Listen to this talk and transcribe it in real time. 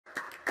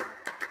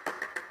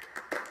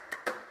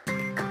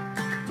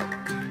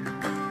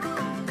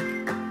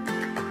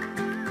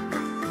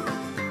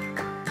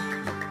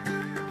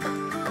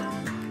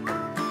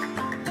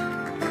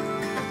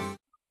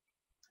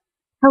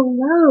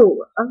Hello.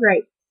 All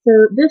right. So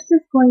this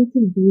is going to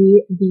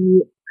be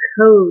the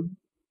code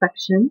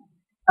section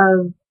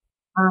of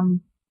um,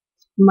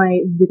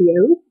 my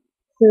video.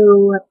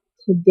 So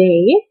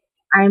today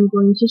I'm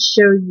going to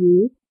show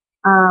you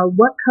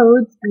what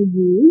codes I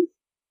use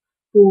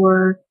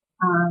for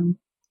to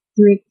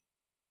make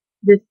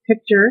this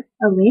picture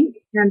a link,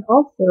 and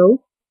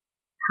also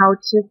how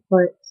to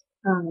put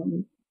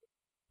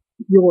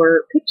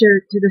your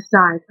picture to the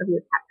side of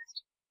your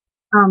text.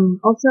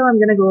 Also, I'm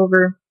going to go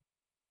over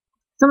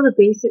some of the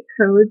basic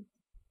codes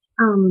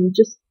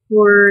just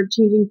for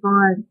changing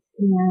fonts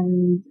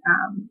and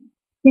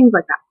things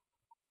like that.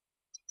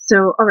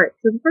 So, alright,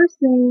 so the first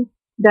thing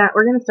that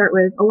we're going to start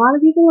with, a lot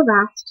of people have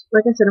asked,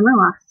 like I said in my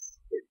last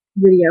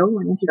video,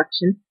 my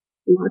introduction,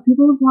 a lot of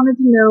people have wanted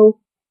to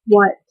know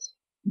what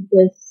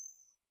this,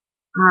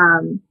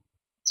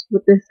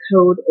 what this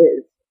code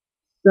is.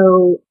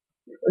 So,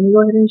 let me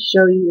go ahead and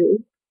show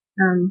you.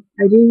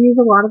 I do use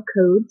a lot of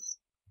codes.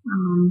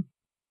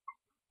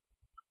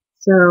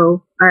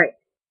 Alright.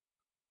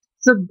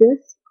 So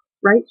this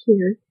right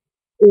here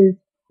is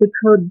the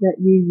code that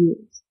you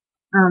use.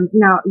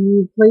 Now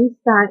you place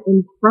that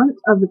in front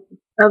of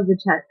the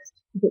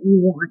text that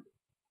you want,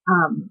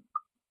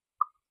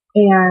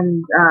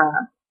 and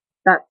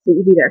that's what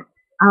you do there.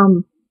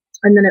 And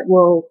then it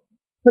will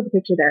put the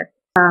picture there.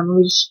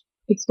 We just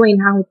explain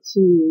how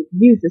to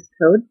use this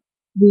code.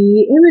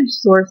 The image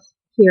source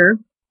here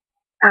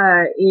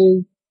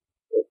is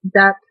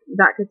that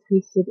gets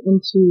pasted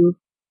into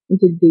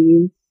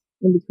these,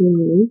 in between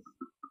these.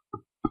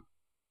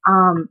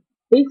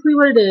 Basically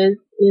what it is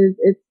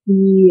it's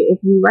if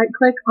you right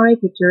click on a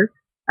picture,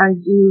 as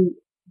you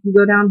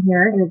go down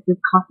here and it says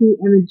copy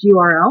image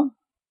URL,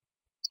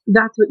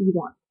 that's what you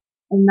want.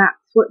 And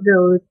that's what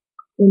goes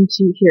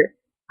into here.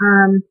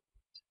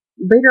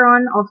 Later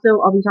on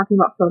also I'll be talking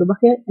about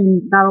PhotoBucket,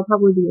 and that'll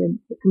probably be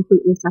a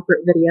completely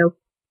separate video.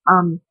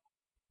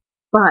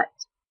 But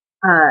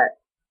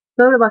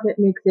PhotoBucket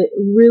makes it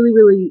really,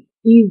 really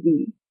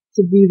easy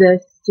to do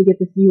this, to get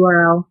this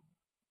URL.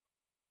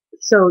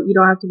 So you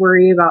don't have to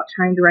worry about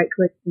trying to right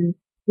click and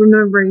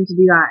remembering to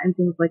do that and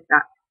things like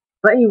that.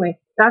 But anyway,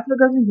 that's what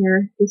goes in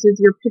here. This is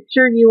your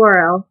picture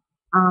URL.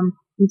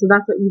 And so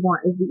that's what you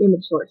want, is the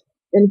image source.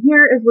 And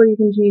here is where you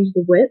can change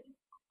the width.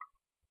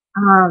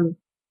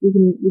 You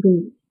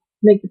can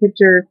make the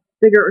picture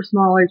bigger or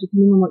smaller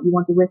depending on what you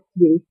want the width to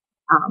be.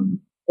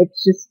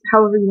 It's just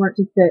however you want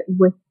it to fit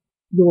with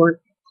your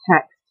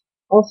text.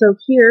 Also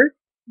here,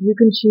 you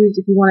can choose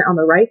if you want it on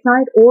the right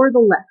side or the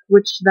left,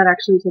 which that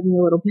actually took me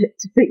a little bit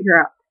to figure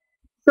out.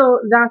 So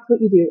that's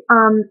what you do.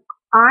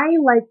 I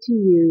like to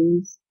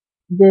use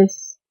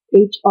this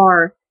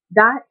HR.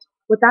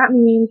 What that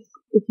means,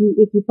 if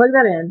you plug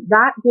that in,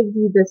 that gives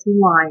you this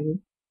line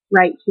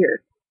right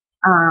here.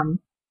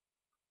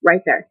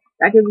 Right there.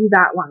 That gives you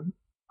that line.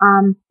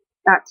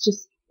 That's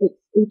just, it's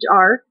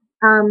HR.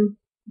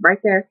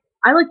 Right there.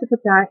 I like to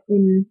put that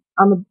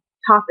on the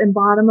top and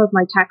bottom of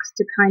my text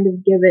to kind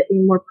of give it a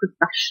more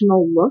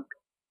professional look.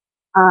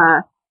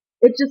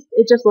 It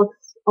just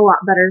looks a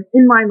lot better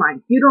in my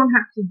mind. You don't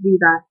have to do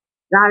that.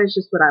 That is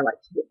just what I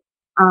like to do.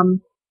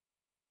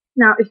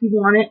 Now, if you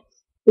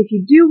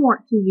do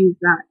want to use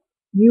that,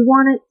 you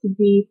want it to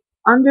be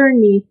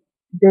underneath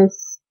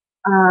this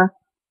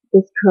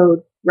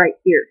code right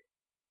here.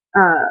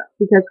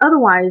 Because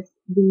otherwise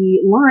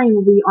the line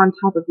will be on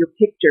top of your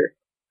picture,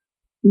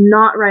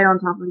 not right on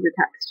top of your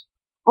text.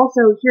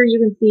 Also, here you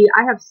can see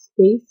I have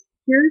space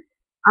here.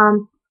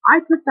 I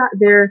put that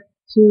there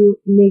to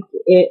make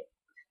it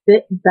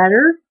fit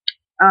better.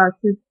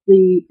 Since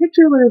the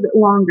picture was a little bit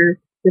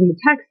longer than the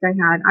text I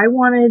had, I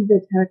wanted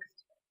the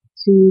text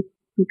to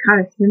be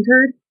kind of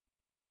centered.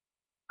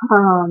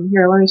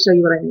 Here, let me show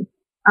you what I mean.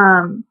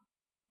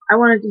 I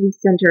wanted it to be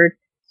centered,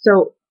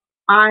 so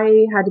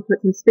I had to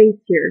put some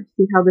space here.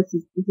 See how this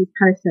is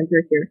kind of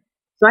centered here.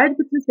 So I had to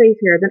put some space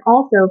here. Then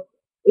also,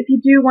 if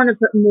you do want to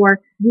put more,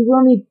 you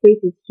will need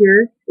spaces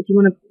here. If you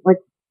want to, like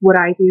what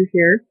I do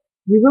here,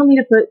 you will need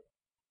to put,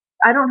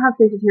 I don't have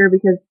spaces here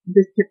because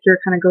this picture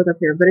kind of goes up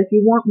here, but if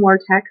you want more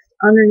text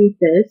underneath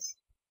this,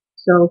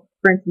 so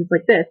for instance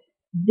like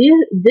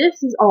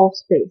this is all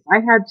space.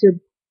 I had to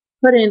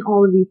put in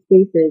all of these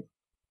spaces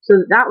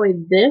so that way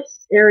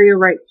this area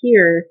right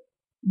here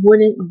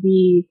wouldn't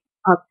be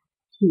up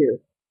here.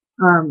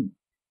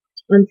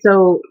 And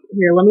so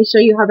here, let me show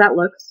you how that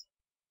looks.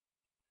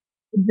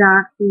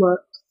 That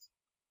looks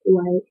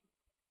like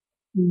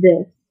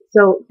this.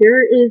 So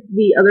here is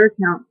the other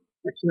account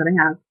section that I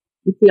have.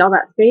 You see all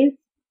that space?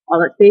 All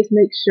that space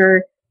makes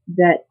sure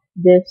that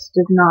this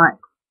does not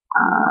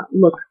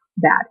look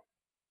bad.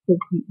 Because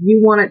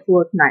you want it to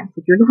look nice.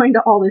 If you're going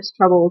to all this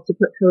trouble to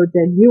put codes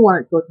in, you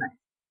want it to look nice.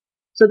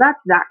 So that's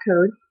that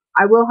code.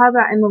 I will have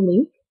that in the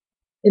link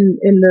in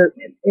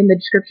the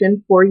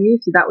description for you,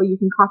 so that way you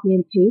can copy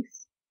and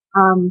paste.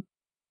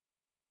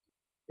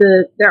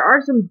 There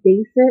are some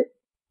basic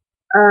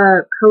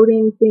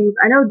coding things.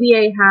 I know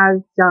DA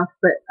has stuff,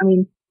 but I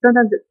mean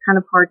sometimes it's kind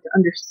of hard to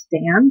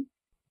understand.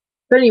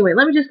 But anyway,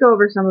 let me just go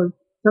over some of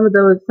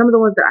the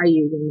ones that I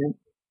use anyway.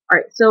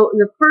 Alright, so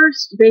the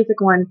first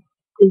basic one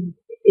is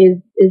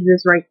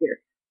this right here.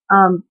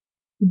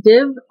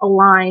 Div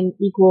align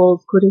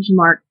equals quotation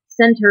mark,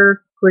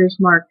 center, quotation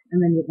mark,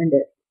 and then you end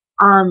it.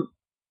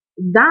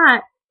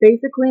 That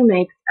basically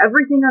makes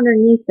everything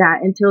underneath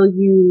that until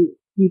you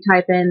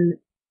type in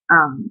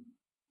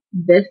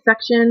this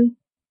section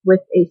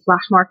with a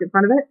slash mark in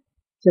front of it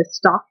to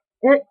stop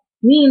it,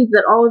 means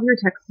that all of your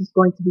text is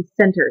going to be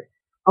centered.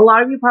 A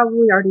lot of you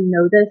probably already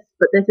know this,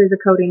 but this is a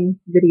coding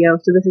video,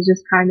 so this is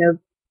just kind of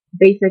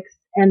basics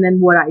and then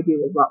what I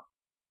do as well.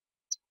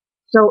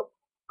 So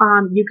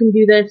you can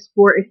do this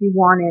for if you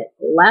want it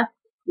left,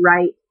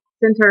 right,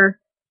 center.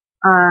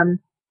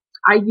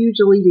 I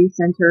usually do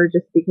center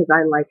just because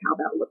I like how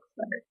that looks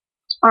better.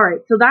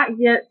 Alright, so that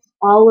gets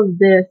all of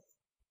this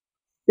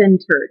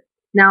centered.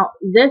 Now,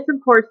 this,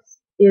 of course,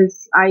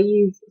 is, I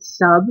use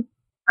sub.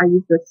 I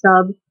use the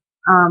sub.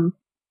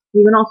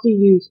 You can also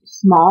use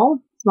small.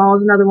 Small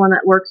is another one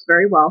that works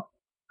very well.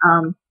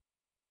 And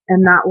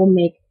that will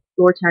make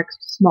your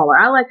text smaller.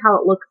 I like how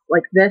it looks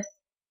like this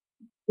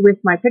with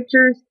my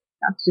pictures.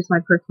 That's just my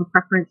personal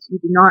preference. You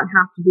do not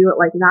have to do it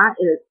like that.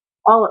 It is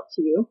all up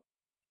to you.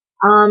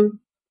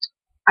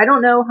 I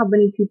don't know how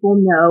many people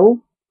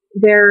know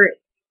there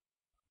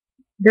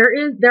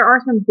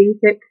are some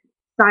basic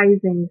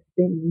sizing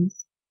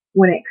things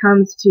when it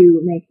comes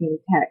to making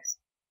text.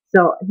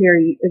 So here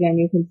again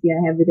you can see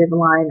I have the div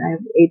line, I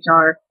have the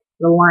HR,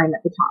 the line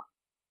at the top.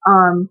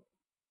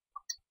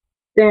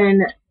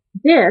 Then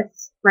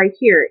this right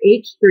here,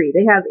 H3,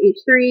 they have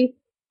H3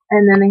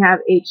 and then they have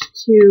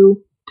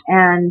H2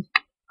 and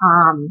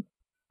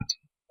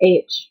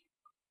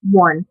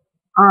H1.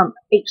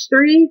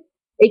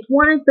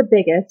 H1 is the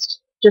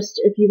biggest, just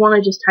if you want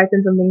to just type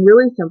in something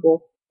really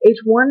simple.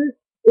 H1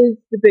 is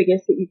the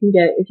biggest that you can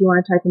get if you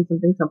want to type in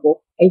something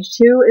simple.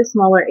 H2 is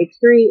smaller,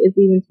 H3 is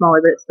even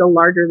smaller, but it's still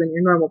larger than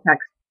your normal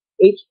text.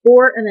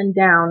 H4 and then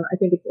down, I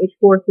think it's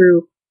H4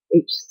 through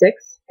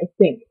H6, I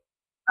think.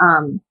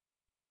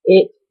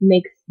 It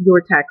makes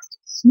your text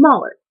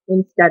smaller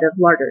instead of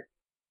larger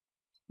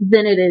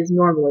than it is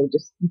normally,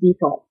 just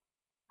default.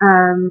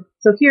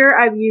 So here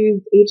I've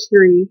used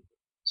H3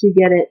 to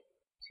get it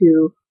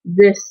to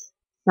this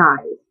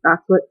size.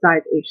 That's what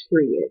size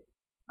H3 is.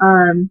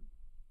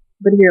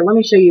 But here, let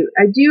me show you.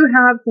 I do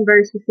have some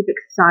very specific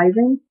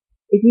sizing.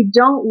 If you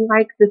don't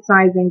like the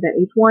sizing that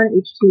H1,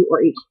 H2,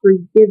 or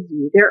H3 gives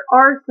you, there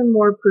are some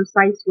more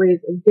precise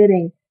ways of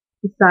getting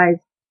the size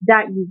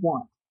that you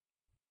want.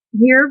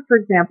 Here, for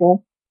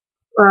example,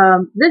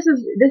 this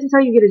is how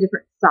you get a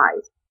different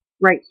size.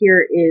 Right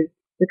here is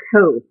the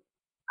code.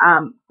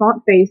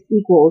 Font face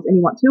equals, and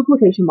you want two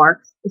quotation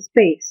marks, a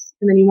space,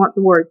 and then you want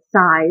the word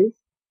size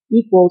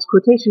equals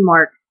quotation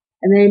mark,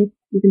 and then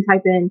you can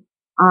type in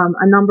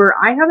a number.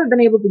 I haven't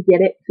been able to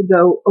get it to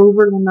go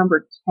over the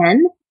number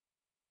 10.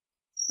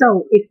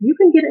 So if you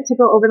can get it to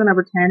go over the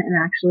number 10 and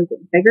actually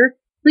get bigger,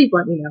 please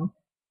let me know.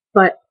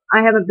 But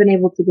I haven't been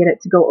able to get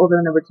it to go over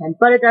the number 10,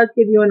 but it does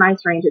give you a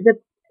nice range.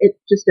 It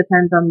just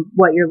depends on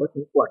what you're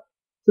looking for.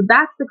 So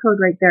that's the code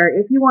right there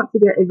if you want to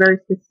get a very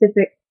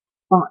specific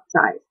font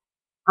size.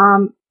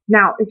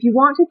 Now, if you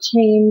want to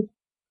change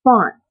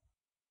font,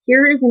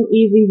 here is an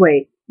easy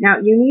way. Now,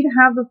 you need to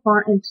have the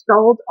font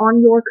installed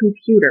on your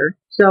computer.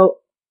 So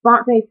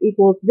font face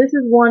equals, this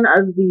is one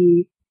of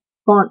the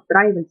fonts that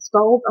I have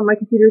installed on my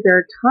computer. There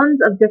are tons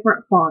of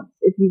different fonts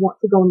if you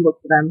want to go and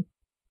look for them.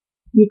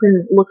 You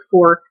can look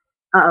for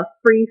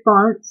free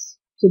fonts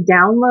to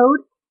download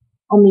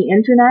on the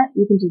internet.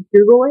 You can just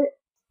Google it.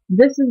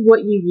 This is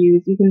what you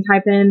use. You can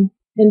type in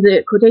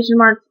the quotation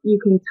marks, you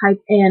can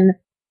type in,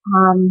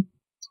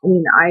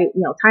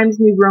 Times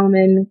New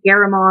Roman,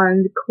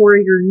 Garamond,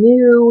 Courier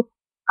New,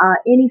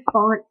 any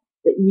font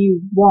that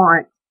you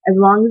want, as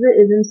long as it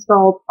is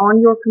installed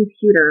on your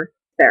computer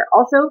there.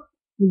 Also,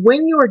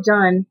 when you're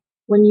done,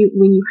 when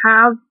you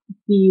have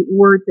the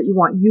words that you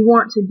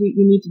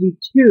need to do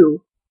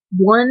two.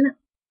 One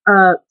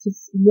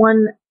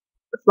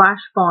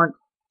slash font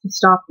to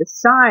stop the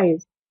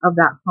size of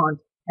that font,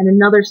 and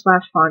another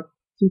slash font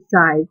to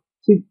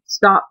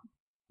stop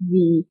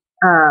the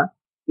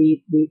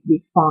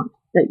font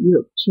that you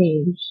have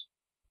changed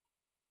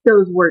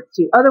those words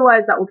to.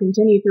 Otherwise, that will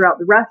continue throughout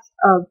the rest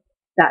of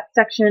that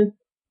section,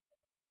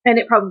 and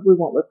it probably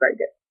won't look very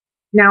good.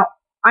 Now,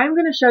 I'm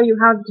going to show you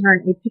how to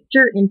turn a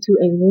picture into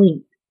a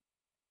link.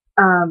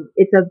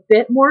 It's a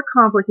bit more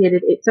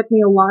complicated. It took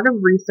me a lot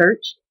of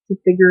research to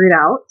figure it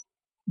out,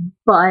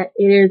 but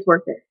it is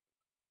worth it.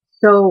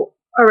 So,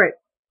 all right.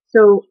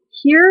 So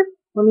here,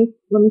 let me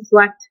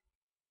select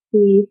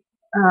the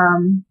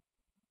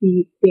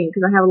thing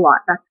because I have a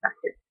lot back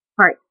here.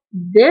 All right,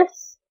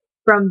 this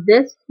from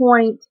this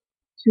point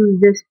to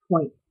this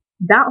point,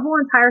 that whole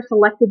entire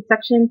selected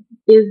section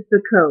is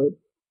the code.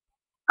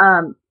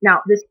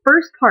 Now this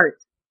first part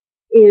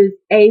is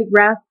a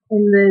href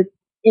in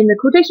the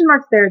quotation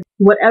marks there.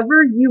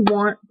 Whatever you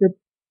want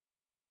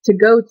to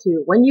go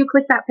to when you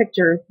click that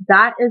picture,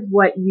 that is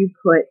what you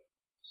put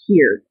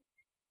here.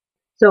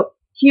 So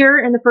here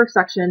in the first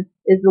section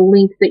is the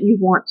link that you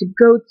want to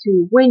go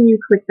to when you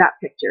click that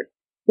picture.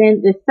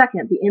 then the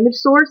second, the image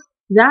source,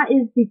 that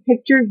is the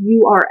picture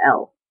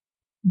URL.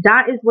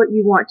 That is what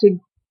you want to,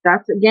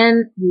 that's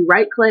again, you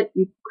right click,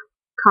 you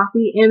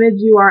copy image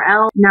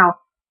URL. Now,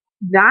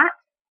 that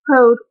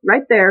code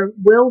right there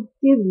will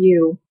give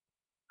you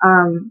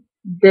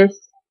this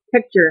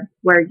picture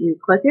where you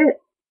click it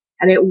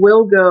and it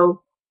will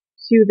go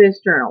to this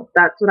journal.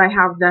 That's what I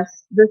have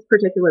this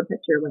particular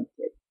picture linked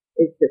to,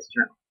 is this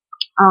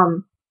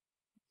journal.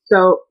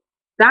 So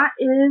that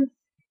is,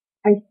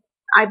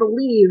 I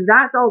believe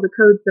that's all the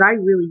codes that I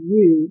really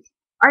use.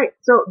 Alright,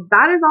 so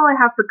that is all I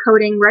have for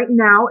coding right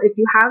now. If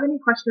you have any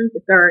questions,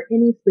 if there are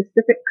any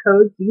specific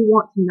codes you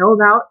want to know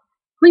about,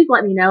 please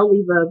let me know.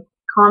 Leave a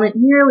comment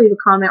here, leave a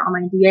comment on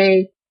my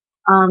DA.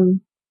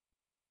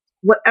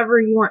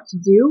 Whatever you want to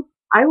do,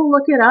 I will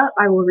look it up,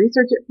 I will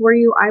research it for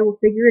you, I will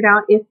figure it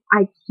out if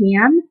I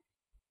can,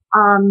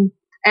 and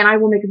I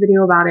will make a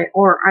video about it,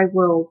 or I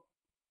will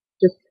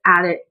just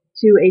add it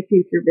to a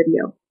future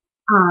video.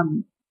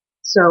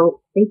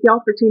 So thank you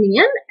all for tuning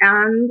in,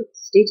 and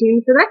stay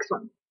tuned for the next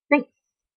one.